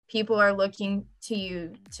people are looking to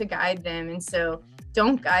you to guide them. And so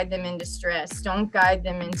don't guide them into stress. Don't guide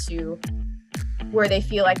them into where they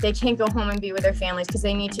feel like they can't go home and be with their families because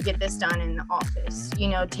they need to get this done in the office. You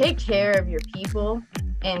know, take care of your people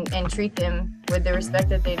and treat them with the respect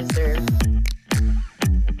that they deserve.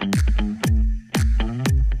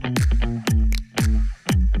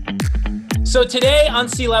 So today on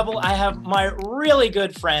C-Level, I have my really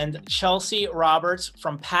good friend, Chelsea Roberts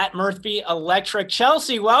from Pat Murphy Electric.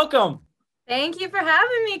 Chelsea, welcome. Thank you for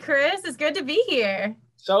having me, Chris. It's good to be here.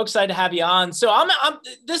 So excited to have you on. So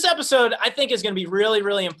this episode, I think, is going to be really,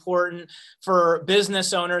 really important for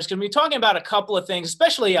business owners. Going to be talking about a couple of things,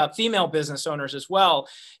 especially female business owners as well,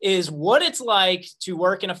 is what it's like to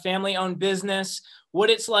work in a family-owned business, what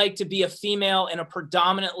it's like to be a female in a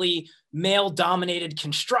predominantly male-dominated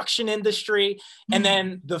construction industry, and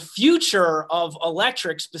then the future of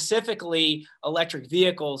electric, specifically electric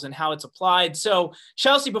vehicles and how it's applied. So,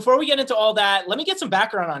 Chelsea, before we get into all that, let me get some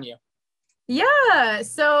background on you. Yeah,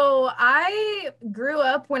 so I grew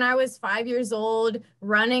up when I was 5 years old,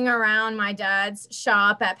 running around my dad's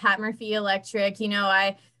shop at Pat Murphy Electric. You know,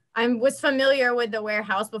 I was familiar with the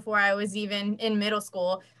warehouse before I was even in middle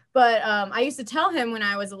school. But I used to tell him when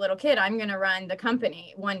I was a little kid, I'm going to run the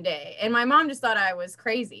company one day. And my mom just thought I was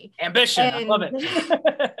crazy. Ambition. I love it.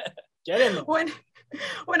 Get in there.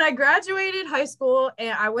 When I graduated high school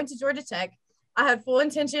and I went to Georgia Tech, I had full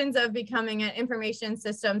intentions of becoming an information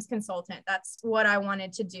systems consultant. That's what I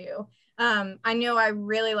wanted to do. I knew I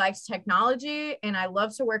really liked technology and I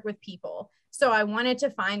love to work with people. So I wanted to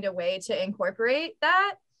find a way to incorporate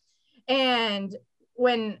that. And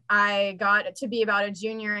when I got to be about a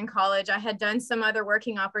junior in college, I had done some other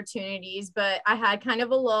working opportunities, but I had kind of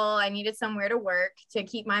a lull. I needed somewhere to work to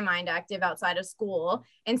keep my mind active outside of school.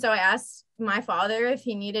 And so I asked my father if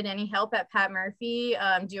he needed any help at Pat Murphy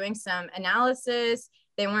doing some analysis.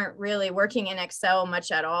 They weren't really working in Excel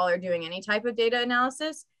much at all or doing any type of data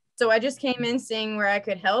analysis. So I just came in seeing where I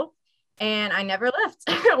could help. And I never left.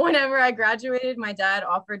 Whenever I graduated, my dad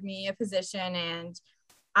offered me a position, and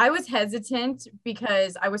I was hesitant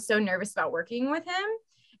because I was so nervous about working with him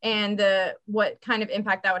and what kind of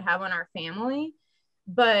impact that would have on our family.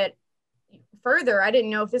 But further, I didn't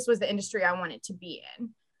know if this was the industry I wanted to be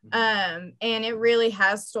in. And it really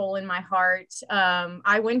has stolen my heart.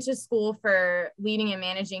 I went to school for leading and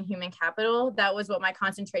managing human capital. That was what my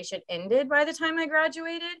concentration ended by the time I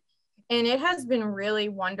graduated. And it has been really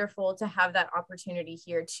wonderful to have that opportunity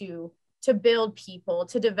here to build people,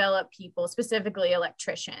 to develop people, specifically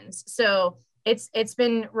electricians. So it's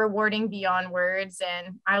been rewarding beyond words,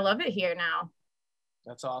 and I love it here now.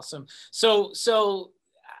 That's awesome. So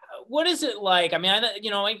what is it like? I mean,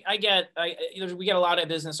 we get a lot of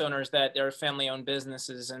business owners that they're family-owned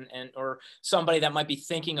businesses and or somebody that might be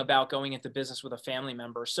thinking about going into business with a family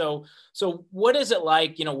member. So what is it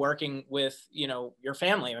like, working with, your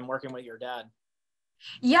family and working with your dad?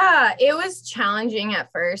 Yeah, it was challenging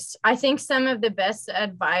at first. I think some of the best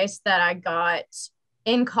advice that I got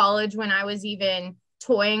in college when I was even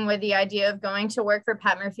toying with the idea of going to work for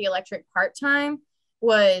Pat Murphy Electric part-time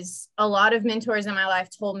was a lot of mentors in my life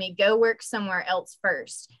told me, go work somewhere else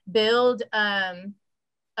first. Build an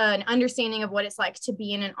understanding of what it's like to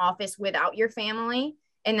be in an office without your family.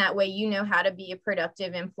 And that way, you know how to be a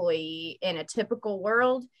productive employee in a typical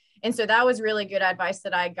world. And so that was really good advice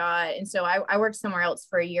that I got. And so I worked somewhere else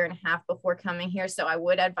for 1.5 years before coming here. So I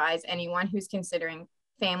would advise anyone who's considering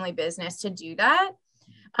family business to do that.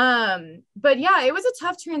 But yeah, it was a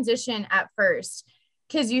tough transition at first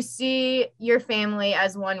because you see your family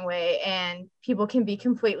as one way and people can be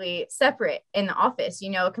completely separate in the office,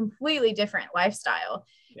 a completely different lifestyle.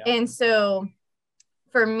 Yeah. And so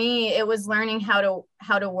for me, it was learning how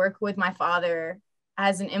to work with my father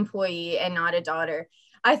as an employee and not a daughter.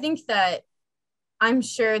 I think that I'm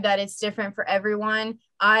sure that it's different for everyone.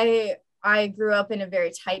 I grew up in a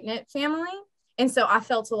very tight-knit family, and so I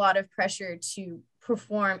felt a lot of pressure to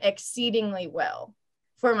perform exceedingly well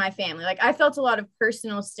for my family. Like I felt a lot of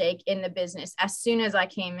personal stake in the business as soon as I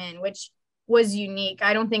came in, which was unique.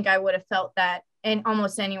 I don't think I would have felt that in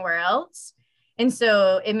almost anywhere else. And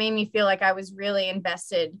so it made me feel like I was really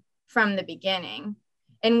invested from the beginning.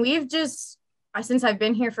 And since I've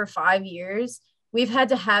been here for 5 years, we've had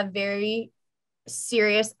to have very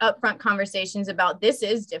serious upfront conversations about this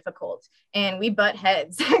is difficult and we butt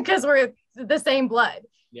heads because we're the same blood.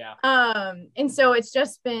 Yeah. And so it's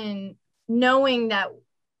just been knowing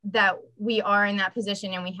that we are in that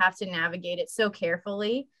position and we have to navigate it so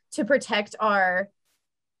carefully to protect our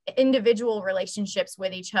individual relationships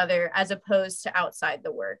with each other as opposed to outside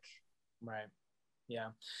the work. Right. Yeah.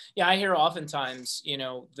 Yeah. I hear oftentimes,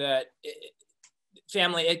 that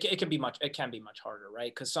family, it can be much harder,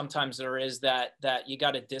 right? Because sometimes there is that you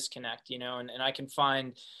got to disconnect, you know, and I can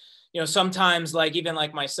find, you know, sometimes like even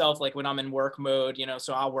like myself, like when I'm in work mode, you know,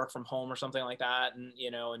 so I'll work from home or something like that. And,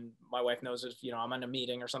 you know, and my wife knows if, you know, I'm in a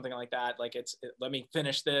meeting or something like that, like let me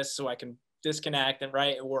finish this so I can disconnect and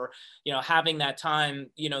right. Or, you know, having that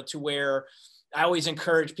time, you know, to where I always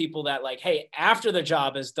encourage people that like, hey, after the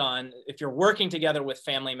job is done, if you're working together with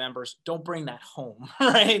family members, don't bring that home,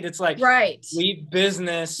 right? It's like, Right. leave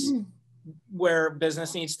business where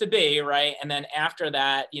business needs to be, right? And then after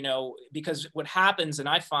that, you know, because what happens, and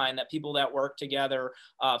I find that people that work together,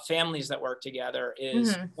 families that work together,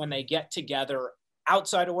 is when they get together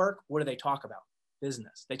outside of work, what do they talk about?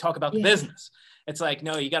 Business. They talk about the business. It's like,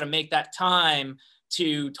 no, you got to make that time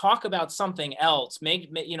to talk about something else. Make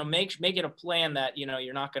it a plan that, you know,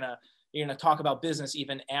 you're going to talk about business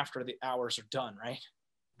even after the hours are done, right?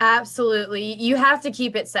 Absolutely. You have to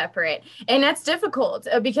keep it separate. And that's difficult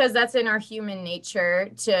because that's in our human nature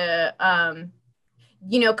to,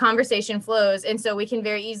 you know, conversation flows. And so we can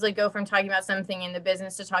very easily go from talking about something in the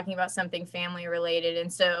business to talking about something family related.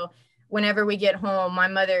 And so whenever we get home, my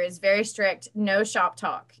mother is very strict, no shop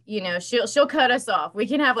talk. You know, she'll cut us off. We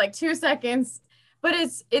can have like 2 seconds, but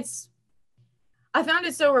I found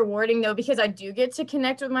it so rewarding though, because I do get to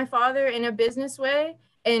connect with my father in a business way.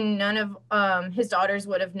 And none of his daughters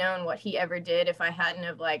would have known what he ever did if I hadn't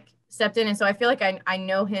have like stepped in. And so I feel like I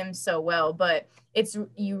know him so well, but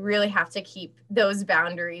you really have to keep those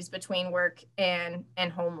boundaries between work and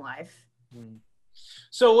home life.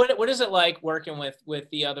 So what is it like working with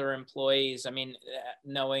the other employees? I mean,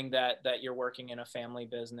 knowing that you're working in a family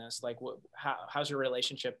business, like how's your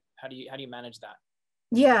relationship? How do you manage that?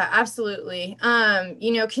 Yeah, absolutely.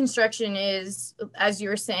 You know, construction is, as you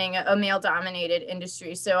were saying, a male dominated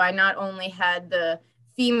industry. So I not only had the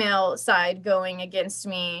female side going against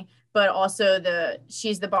me, but also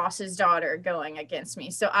she's the boss's daughter going against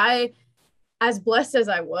me. So as blessed as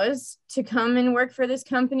I was to come and work for this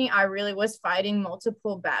company, I really was fighting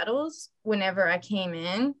multiple battles whenever I came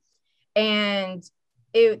in. And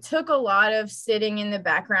it took a lot of sitting in the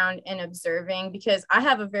background and observing, because I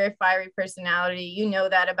have a very fiery personality. You know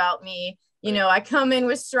that about me. You know, I come in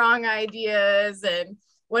with strong ideas and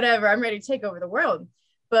whatever, I'm ready to take over the world.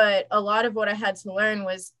 But a lot of what I had to learn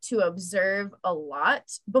was to observe a lot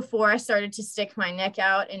before I started to stick my neck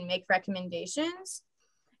out and make recommendations.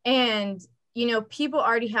 And, you know, people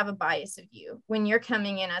already have a bias of you when you're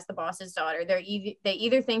coming in as the boss's daughter. They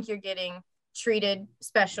either think you're getting treated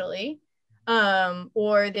specially,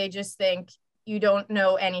 or they just think you don't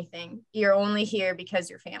know anything. You're only here because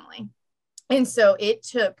you're family. And so it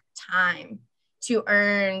took time to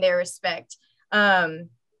earn their respect. The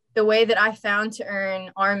way that I found to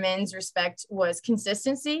earn our men's respect was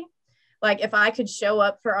consistency. Like if I could show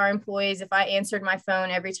up for our employees, if I answered my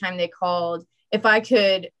phone every time they called, if I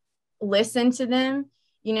could listen to them.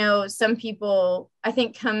 You know, some people, I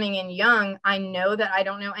think coming in young, I know that I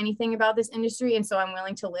don't know anything about this industry. And so I'm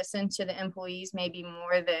willing to listen to the employees maybe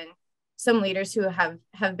more than some leaders who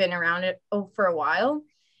have been around it for a while,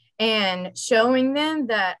 and showing them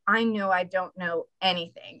that I know I don't know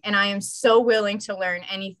anything. And I am so willing to learn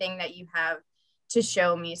anything that you have to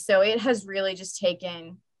show me. So it has really just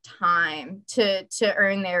taken time to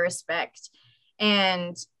earn their respect.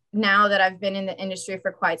 And now that I've been in the industry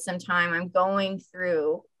for quite some time, I'm going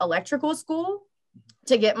through electrical school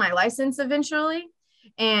to get my license eventually.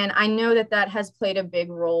 And I know that has played a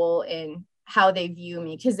big role in how they view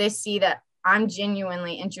me, because they see that I'm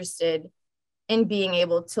genuinely interested in being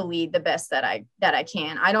able to lead the best that I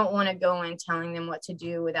can. I don't want to go in telling them what to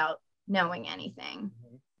do without knowing anything.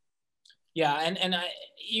 Yeah. And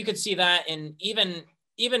you could see that in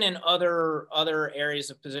even in other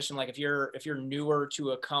areas of position, like if you're newer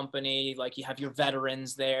to a company, like you have your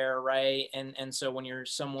veterans there, right? And so when you're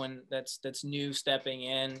someone that's new stepping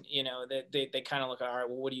in, you know, they kind of look, all right,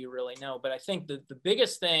 well, what do you really know? But I think the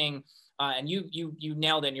biggest thing, and you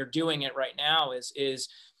nailed it, and you're doing it right now, is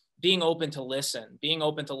being open to listen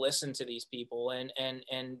to these people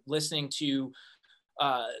and listening to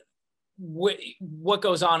what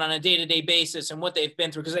goes on a day-to-day basis and what they've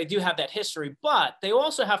been through, because they do have that history. But they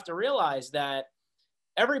also have to realize that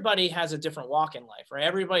everybody has a different walk in life, right?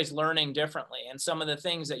 Everybody's learning differently. And some of the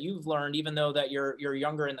things that you've learned, even though that you're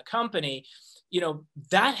younger in the company, you know,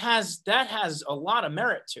 that has a lot of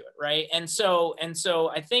merit to it, right? And so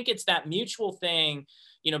I think it's that mutual thing,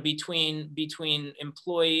 you know, between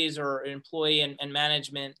employees or employee and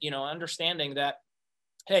management, you know, understanding that,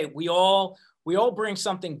 hey, we all bring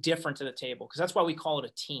something different to the table, because that's why we call it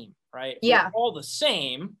a team, right? If we're all the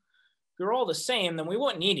same, then we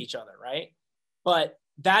wouldn't need each other, right? But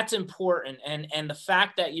that's important. And the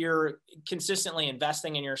fact that you're consistently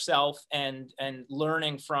investing in yourself and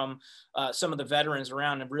learning from some of the veterans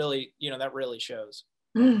around, and really, that really shows.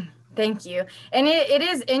 Thank you. And it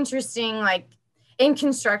is interesting, like in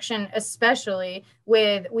construction, especially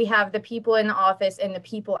we have the people in the office and the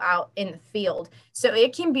people out in the field. So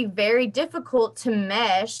it can be very difficult to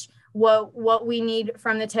mesh what we need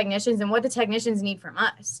from the technicians and what the technicians need from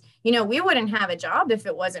us. We wouldn't have a job if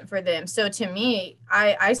it wasn't for them. So to me,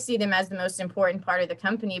 I see them as the most important part of the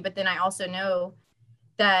company. But then I also know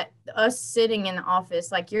that us sitting in the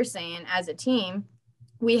office, like you're saying, as a team,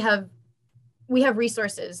 we have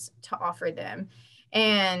resources to offer them.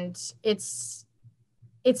 And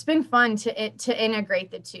it's been fun to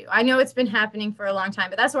integrate the two. I know it's been happening for a long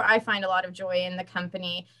time, but that's where I find a lot of joy in the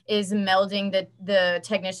company, is melding the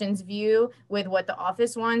technician's view with what the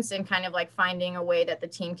office wants, and kind of like finding a way that the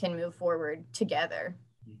team can move forward together.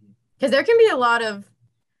 Because there can be a lot of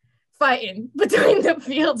fighting between the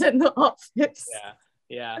field and the office.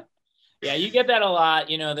 Yeah, you get that a lot,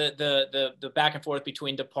 the back and forth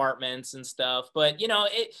between departments and stuff. But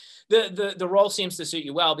the role seems to suit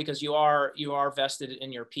you well, because you are vested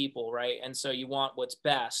in your people, right? And so you want what's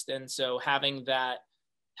best. And so having that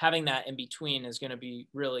in between is going to be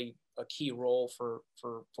really a key role for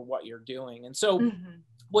what you're doing. And so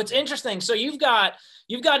what's interesting, so you've got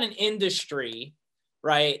an industry,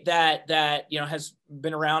 right, that has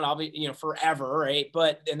been around, obviously, forever, right?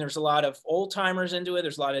 And there's a lot of old timers into it.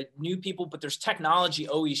 There's a lot of new people, but there's technology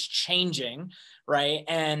always changing, right?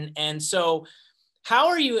 And so how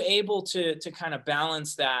are you able to kind of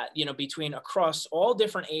balance that, between across all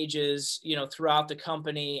different ages, throughout the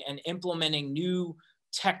company, and implementing new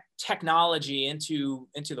technology into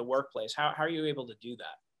the workplace? How are you able to do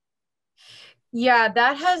that? Yeah,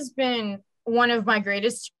 that has been one of my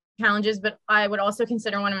greatest challenges, but I would also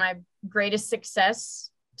consider one of my greatest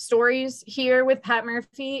success stories here with Pat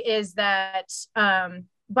Murphy, is that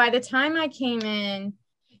by the time I came in,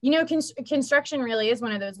 construction really is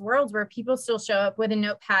one of those worlds where people still show up with a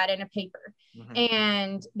notepad and a paper,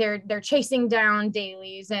 and they're chasing down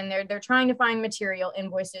dailies, and they're trying to find material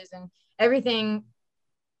invoices, and everything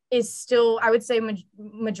is still, I would say,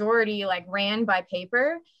 majority like ran by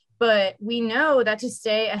paper. But we know that to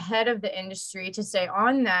stay ahead of the industry, to stay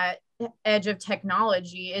on that edge of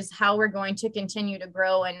technology, is how we're going to continue to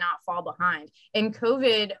grow and not fall behind. And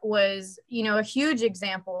COVID was, a huge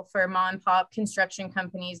example for mom and pop construction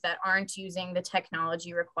companies that aren't using the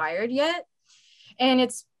technology required yet. And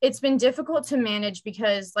it's been difficult to manage,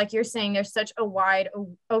 because like you're saying, there's such a wide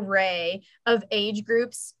array of age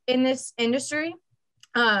groups in this industry.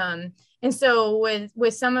 And so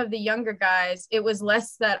with some of the younger guys, it was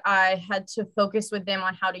less that I had to focus with them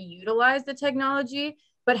on how to utilize the technology,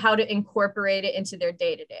 but how to incorporate it into their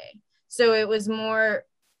day-to-day. So it was more,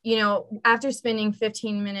 after spending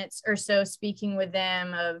 15 minutes or so speaking with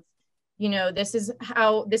them of, this is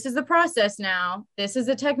the process now, this is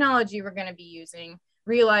the technology we're going to be using,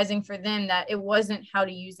 realizing for them that it wasn't how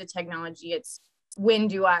to use the technology, it's when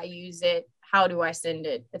do I use it, how do I send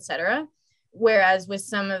it, etc. Whereas with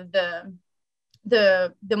some of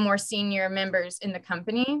the more senior members in the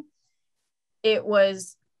company, it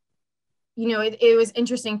was, it was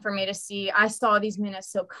interesting for me to see. I saw these men as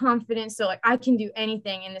so confident, so like I can do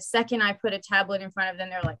anything. And the second I put a tablet in front of them,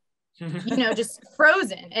 they're like, just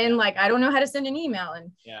frozen, and like, I don't know how to send an email.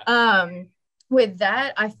 And with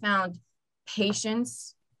that, I found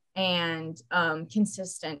patience and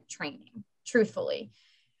consistent training, truthfully,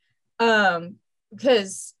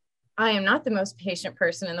 because I am not the most patient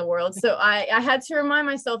person in the world. So I had to remind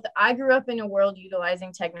myself that I grew up in a world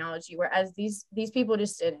utilizing technology, whereas these people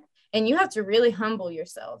just didn't. And you have to really humble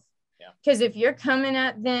yourself. Because if you're coming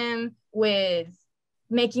at them with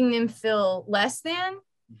making them feel less than,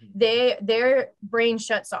 their brain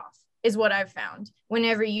shuts off, is what I've found.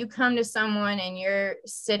 Whenever you come to someone and you're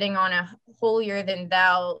sitting on a holier than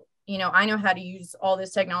thou, I know how to use all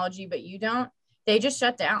this technology, but you don't, they just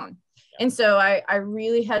shut down. And so I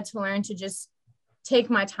really had to learn to just take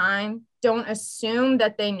my time. Don't assume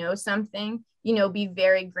that they know something, be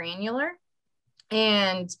very granular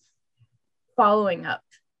and following up,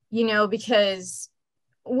 because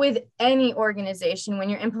with any organization, when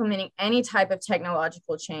you're implementing any type of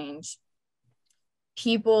technological change,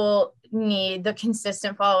 people need the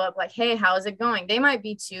consistent follow-up, like, hey, how is it going? They might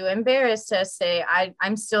be too embarrassed to say,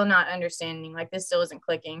 I'm still not understanding, like this still isn't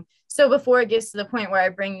clicking. So before it gets to the point where I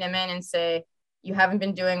bring them in and say, you haven't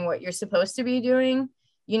been doing what you're supposed to be doing,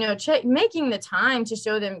 making the time to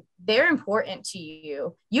show them they're important to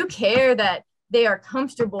you. You care that they are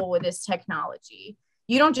comfortable with this technology.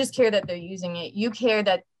 You don't just care that they're using it. You care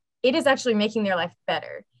that it is actually making their life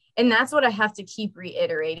better. And that's what I have to keep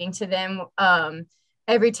reiterating to them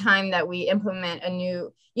every time that we implement a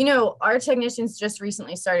new, our technicians just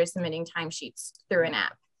recently started submitting timesheets through an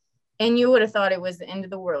app. And you would have thought it was the end of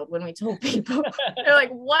the world when we told people. They're like,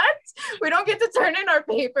 what? We don't get to turn in our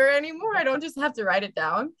paper anymore. I don't just have to write it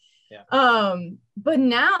down. Yeah. But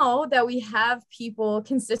now that we have people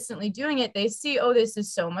consistently doing it, they see, oh, this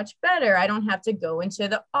is so much better. I don't have to go into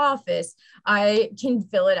the office. I can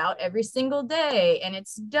fill it out every single day and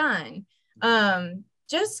it's done.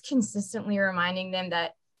 Just consistently reminding them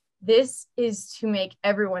that this is to make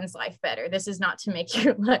everyone's life better. This is not to make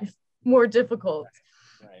your life more difficult.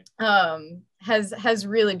 Right. Has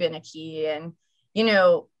really been a key. And,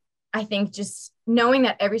 I think just knowing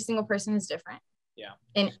that every single person is different. Yeah.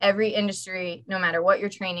 In every industry, no matter what you're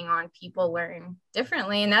training on, people learn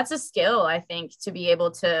differently. And that's a skill, I think, to be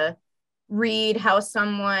able to read how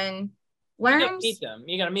someone learns. You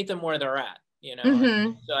got to meet them where they're at,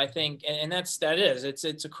 Mm-hmm. So I think, and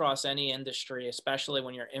it's across any industry, especially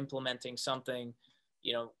when you're implementing something,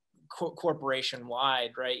 corporation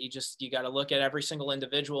wide, right? You got to look at every single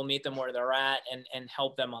individual, meet them where they're at, and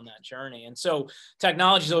help them on that journey. And so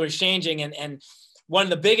technology is always changing. And one of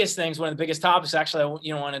the biggest topics, actually,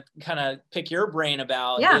 I want to kind of pick your brain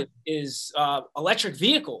about is electric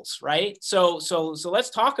vehicles, right? So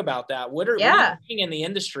let's talk about that. What are you seeing in the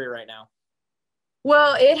industry right now?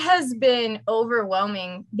 Well, it has been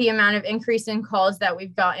overwhelming, the amount of increase in calls that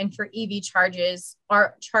we've gotten for EV chargers,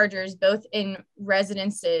 both in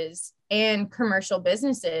residences and commercial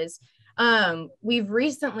businesses. We've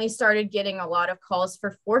recently started getting a lot of calls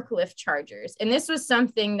for forklift chargers. And this was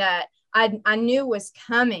something that I knew was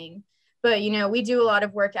coming, but, we do a lot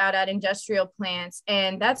of work out at industrial plants,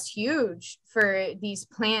 and that's huge for these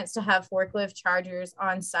plants to have forklift chargers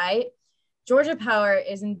on site. Georgia Power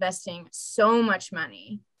is investing so much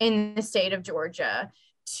money in the state of Georgia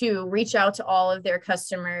to reach out to all of their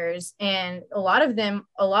customers. And a lot of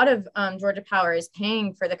Georgia Power is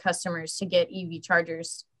paying for the customers to get EV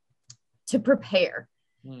chargers to prepare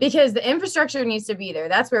because the infrastructure needs to be there.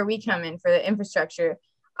 That's where we come in for the infrastructure.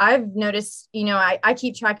 I've noticed, I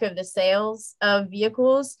keep track of the sales of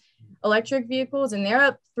vehicles, electric vehicles, and they're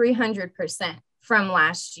up 300% from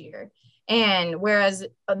last year. And whereas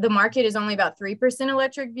the market is only about 3%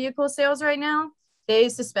 electric vehicle sales right now, they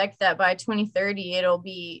suspect that by 2030, it'll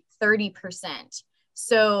be 30%.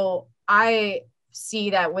 So I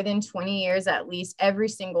see that within 20 years, at least, every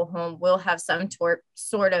single home will have some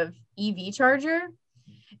sort of EV charger.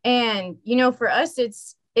 And, for us,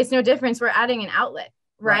 it's no difference. We're adding an outlet,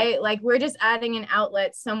 right? Like we're just adding an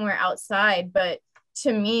outlet somewhere outside. But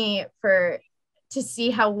to me, to see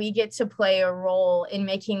how we get to play a role in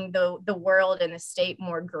making the world and the state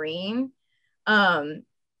more green.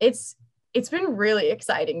 It's been really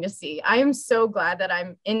exciting to see. I am so glad that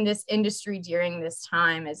I'm in this industry during this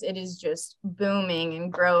time, as it is just booming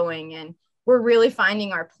and growing, and we're really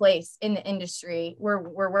finding our place in the industry.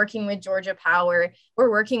 We're working with Georgia Power.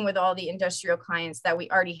 We're working with all the industrial clients that we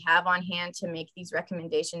already have on hand to make these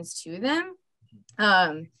recommendations to them.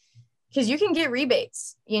 Because you can get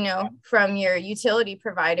rebates, from your utility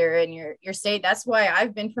provider and your state. That's why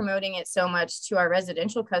I've been promoting it so much to our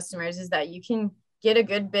residential customers, is that you can get a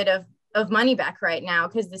good bit of money back right now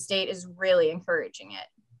because the state is really encouraging it.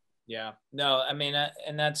 Yeah, no, I mean,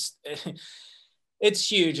 and that's,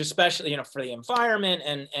 it's huge, especially, for the environment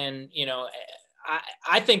and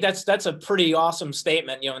I think that's a pretty awesome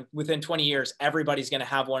statement. Within 20 years, everybody's going to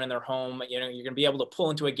have one in their home. You're going to be able to pull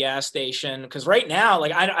into a gas station. Because right now,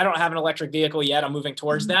 like I don't have an electric vehicle yet. I'm moving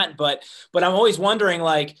towards that, but I'm always wondering,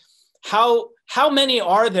 like, how many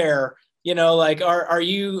are there? Like, are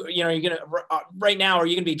you going to right now? Are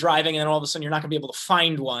you going to be driving and then all of a sudden you're not going to be able to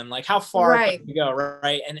find one? Like, how far can you go,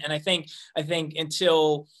 right? And I think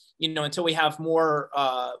until we have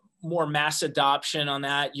more mass adoption on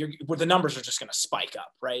that, the numbers are just going to spike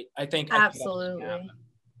up, right? I think absolutely.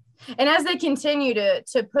 And as they continue to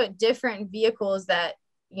put different vehicles that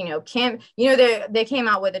they came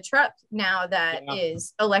out with a truck now that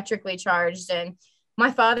is electrically charged, and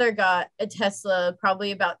my father got a Tesla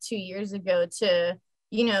probably about 2 years ago to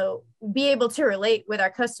be able to relate with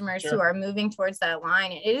our customers who are moving towards that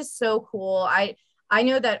line. It is so cool. I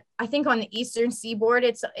know that I think on the Eastern Seaboard,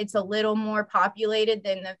 it's a little more populated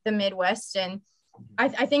than the Midwest. And I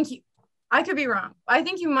think I could be wrong. I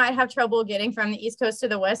think you might have trouble getting from the East Coast to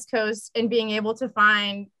the West Coast and being able to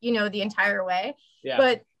find, the entire way. Yeah.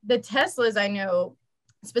 But the Teslas, I know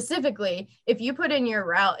specifically, if you put in your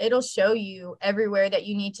route, it'll show you everywhere that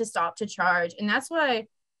you need to stop to charge. And that's why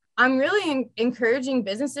I'm really encouraging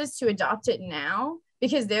businesses to adopt it now,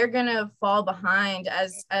 because they're going to fall behind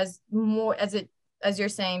as more, as you're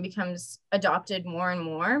saying, becomes adopted more and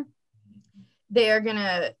more.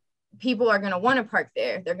 People are going to want to park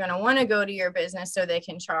there. They're going to want to go to your business so they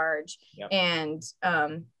can charge. Yep. And,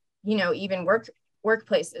 even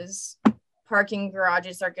workplaces, parking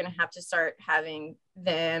garages are going to have to start having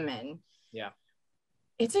them. And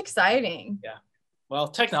it's exciting. Yeah. Well,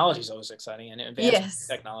 technology is always exciting, and advanced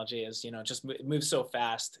technology is, just moves so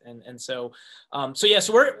fast. So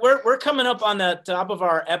we're coming up on the top of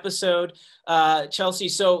our episode, Chelsea.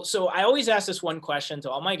 So I always ask this one question to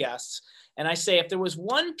all my guests, and I say, if there was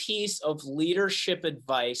one piece of leadership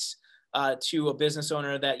advice to a business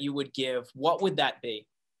owner that you would give, what would that be?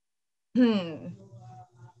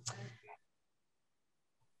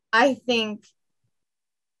 I think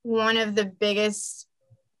one of the biggest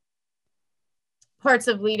parts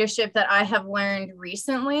of leadership that I have learned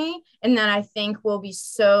recently, and that I think will be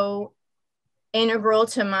so integral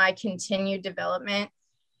to my continued development,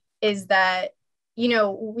 is that,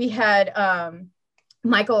 we had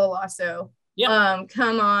Michael Alasso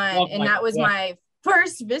come on, and that was my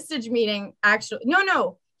first Vistage meeting. Actually,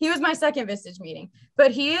 no, he was my second Vistage meeting,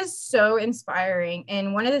 but he is so inspiring.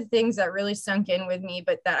 And one of the things that really sunk in with me,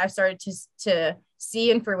 but that I've started to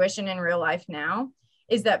see in fruition in real life now,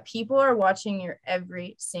 is that people are watching your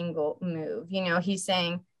every single move. He's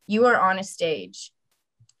saying you are on a stage,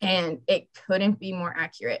 and it couldn't be more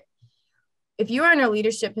accurate. If you are in a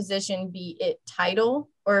leadership position, be it title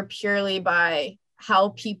or purely by how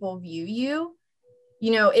people view you,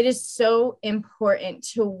 it is so important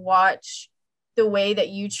to watch the way that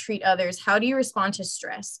you treat others. How do you respond to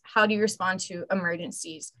stress? How do you respond to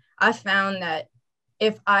emergencies? I found that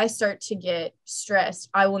if I start to get stressed,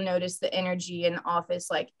 I will notice the energy in the office,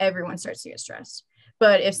 like everyone starts to get stressed.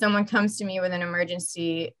 But if someone comes to me with an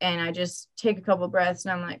emergency and I just take a couple breaths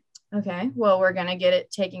and I'm like, okay, well, we're going to get it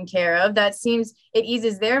taken care of. It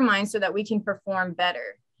eases their mind so that we can perform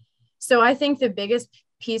better. So I think the biggest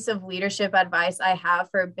piece of leadership advice I have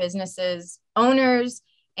for businesses, owners,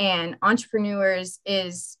 and entrepreneurs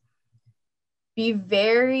is be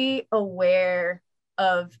very aware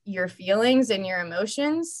of your feelings and your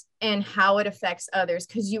emotions and how it affects others,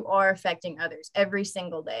 because you are affecting others every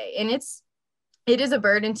single day. And it is a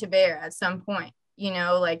burden to bear at some point,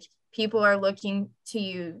 like people are looking to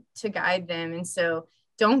you to guide them. And so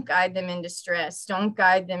don't guide them into stress. Don't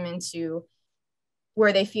guide them into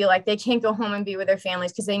where they feel like they can't go home and be with their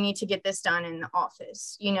families because they need to get this done in the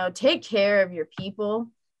office. Take care of your people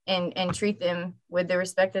and treat them with the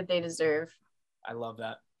respect that they deserve. I love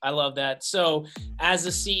that. So as a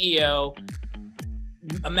CEO,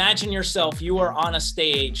 imagine yourself, you are on a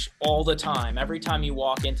stage all the time, every time you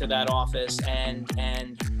walk into that office,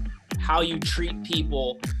 and how you treat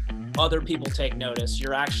people, other people take notice.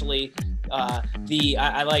 You're actually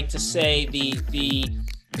I like to say be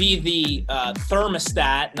the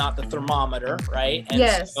thermostat, not the thermometer, right? And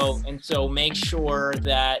yes. So make sure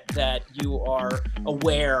that you are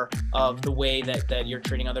aware of the way that you're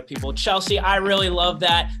treating other people. Chelsea, I really love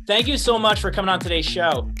that. Thank you so much for coming on today's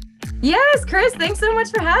show. Yes, Chris, thanks so much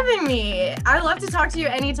for having me. I love to talk to you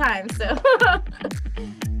anytime. So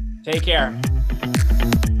take care.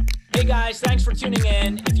 Hey guys, thanks for tuning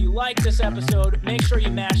in. If you like this episode, make sure you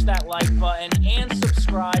mash that like button and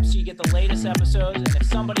subscribe so you get the latest episodes. And if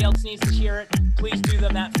somebody else needs to hear it, please do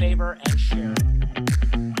them that favor and share it.